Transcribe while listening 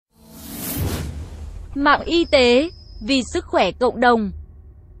Mạng Y Tế, vì sức khỏe cộng đồng.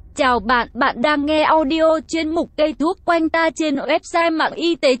 Chào bạn, bạn đang nghe audio chuyên mục cây thuốc quanh ta trên website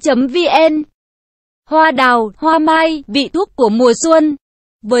mạng-y-tế.vn. Hoa đào, hoa mai, vị thuốc của mùa xuân.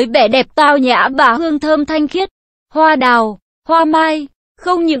 Với vẻ đẹp tao nhã và hương thơm thanh khiết, hoa đào, hoa mai,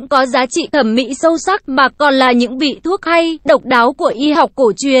 không những có giá trị thẩm mỹ sâu sắc mà còn là những vị thuốc hay, độc đáo của y học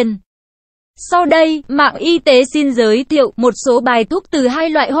cổ truyền. Sau đây, Mạng Y Tế xin giới thiệu một số bài thuốc từ hai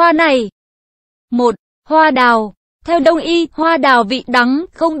loại hoa này. 1. Hoa đào. Theo Đông y, hoa đào vị đắng,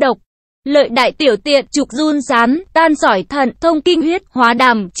 không độc, lợi đại tiểu tiện, trục run sán, tan sỏi thận, thông kinh huyết, hóa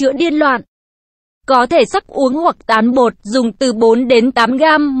đàm, chữa điên loạn. Có thể sắc uống hoặc tán bột, dùng từ 4 đến 8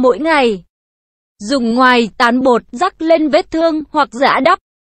 gam mỗi ngày. Dùng ngoài, tán bột, rắc lên vết thương, hoặc giã đắp.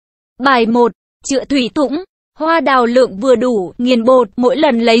 Bài 1. Chữa thủy thũng. Hoa đào lượng vừa đủ, nghiền bột, mỗi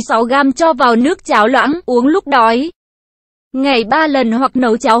lần lấy 6 gam cho vào nước cháo loãng, uống lúc đói. Ngày 3 lần hoặc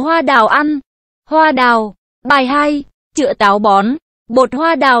nấu cháo hoa đào ăn. Hoa đào. Bài 2. Chữa táo bón. Bột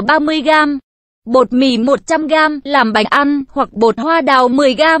hoa đào 30 gam. Bột mì 100 gam, làm bánh ăn, hoặc bột hoa đào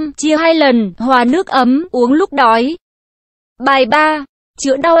 10 gam, chia 2 lần, hòa nước ấm, uống lúc đói. Bài 3.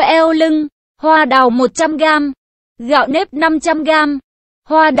 Chữa đau eo lưng. Hoa đào 100 gam. Gạo nếp 500 gam.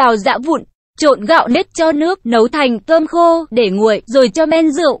 Hoa đào giã vụn. Trộn gạo nếp cho nước, nấu thành cơm khô, để nguội, rồi cho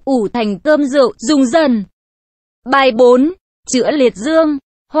men rượu, ủ thành cơm rượu, dùng dần. Bài 4. Chữa liệt dương.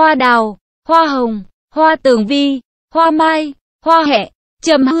 Hoa đào, hoa hồng, hoa tường vi, hoa mai, hoa hẹ,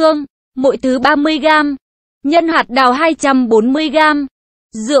 trầm hương, mỗi thứ 30 gam. Nhân hạt đào 240 gam.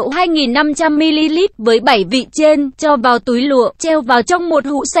 Rượu 2.500ml với 7 vị trên, cho vào túi lụa, treo vào trong một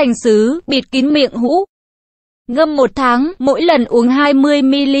hũ sành sứ, bịt kín miệng hũ. Ngâm 1 tháng, mỗi lần uống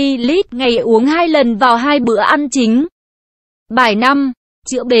 20ml, ngày uống 2 lần vào 2 bữa ăn chính. Bài 5.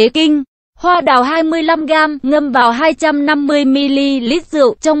 Chữa bế kinh. Hoa đào 25 gam, ngâm vào 250ml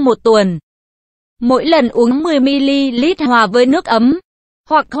rượu trong 1 tuần. Mỗi lần uống 10ml hòa với nước ấm.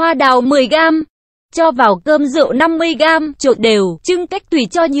 Hoặc hoa đào 10 gam, cho vào cơm rượu 50 gam, trộn đều, chưng cách tùy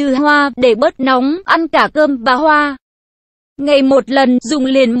cho như hoa, để bớt nóng, ăn cả cơm và hoa. Ngày 1 lần, dùng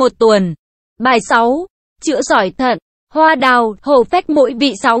liền 1 tuần. Bài 6. Chữa sỏi thận. Hoa đào, hổ phách mỗi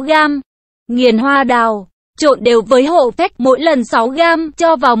vị 6 gam. Nghiền hoa đào, trộn đều với hổ phách, mỗi lần 6 gam,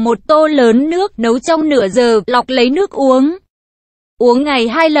 cho vào 1 tô lớn nước, nấu trong nửa giờ, lọc lấy nước uống. Uống ngày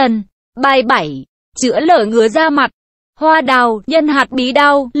 2 lần. Bài 7. Chữa lở ngứa da mặt. Hoa đào, nhân hạt bí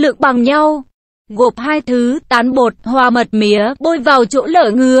đao, lượng bằng nhau. Gộp 2 thứ, tán bột, hòa mật mía, bôi vào chỗ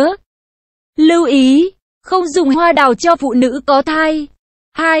lở ngứa. Lưu ý, không dùng hoa đào cho phụ nữ có thai.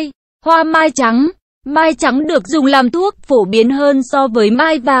 2. Hoa mai trắng. Mai trắng được dùng làm thuốc, phổ biến hơn so với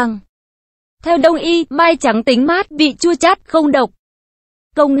mai vàng. Theo Đông y, mai trắng tính mát, vị chua chát, không độc.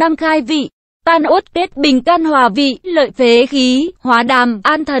 Công năng khai vị, tan uất kết bình can hòa vị, lợi phế khí, hóa đàm,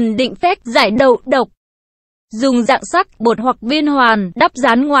 an thần định phách, giải đậu độc. Dùng dạng sắc, bột hoặc viên hoàn, đắp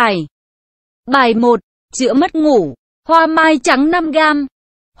dán ngoài. Bài 1. Chữa mất ngủ. Hoa mai trắng 5 gam.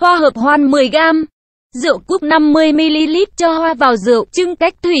 Hoa hợp hoan 10 gam. Rượu cúc 50ml, cho hoa vào rượu, chưng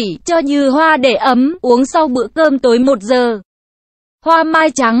cách thủy, cho như hoa để ấm, uống sau bữa cơm tối 1 giờ. Hoa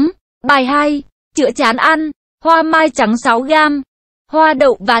mai trắng. Bài 2. Chữa chán ăn. Hoa mai trắng 6 gam. Hoa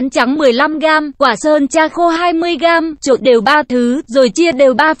đậu ván trắng 15 gam, quả sơn tra khô 20 gam, trộn đều 3 thứ, rồi chia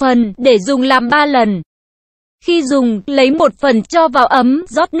đều 3 phần, để dùng làm 3 lần. Khi dùng, lấy 1 phần cho vào ấm,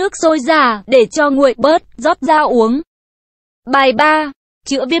 rót nước sôi ra, để cho nguội bớt, rót ra uống. Bài 3.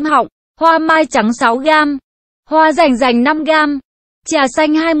 Chữa viêm họng. Hoa mai trắng 6 gam. Hoa rành rành 5 gam. Trà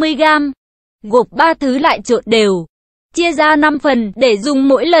xanh 20 gam. Gộp 3 thứ lại trộn đều. Chia ra 5 phần, để dùng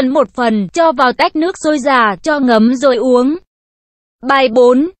mỗi lần 1 phần, cho vào tách nước sôi già, cho ngấm rồi uống. Bài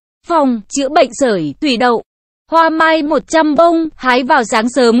 4. Phòng, chữa bệnh sởi, thủy đậu. Hoa mai 100 bông, hái vào sáng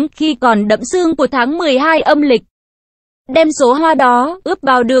sớm, khi còn đẫm sương của tháng 12 âm lịch. Đem số hoa đó, ướp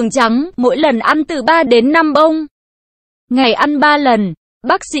vào đường trắng, mỗi lần ăn từ 3 đến 5 bông. Ngày ăn 3 lần.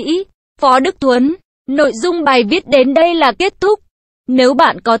 Bác sĩ Phó Đức Thuấn. Nội dung bài viết đến đây là kết thúc. Nếu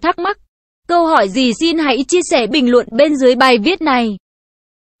bạn có thắc mắc, câu hỏi gì xin hãy chia sẻ bình luận bên dưới bài viết này.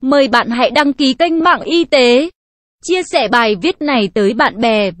 Mời bạn hãy đăng ký kênh Mạng Y Tế, chia sẻ bài viết này tới bạn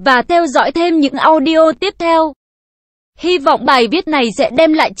bè và theo dõi thêm những audio tiếp theo. Hy vọng bài viết này sẽ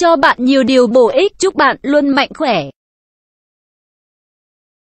đem lại cho bạn nhiều điều bổ ích. Chúc bạn luôn mạnh khỏe.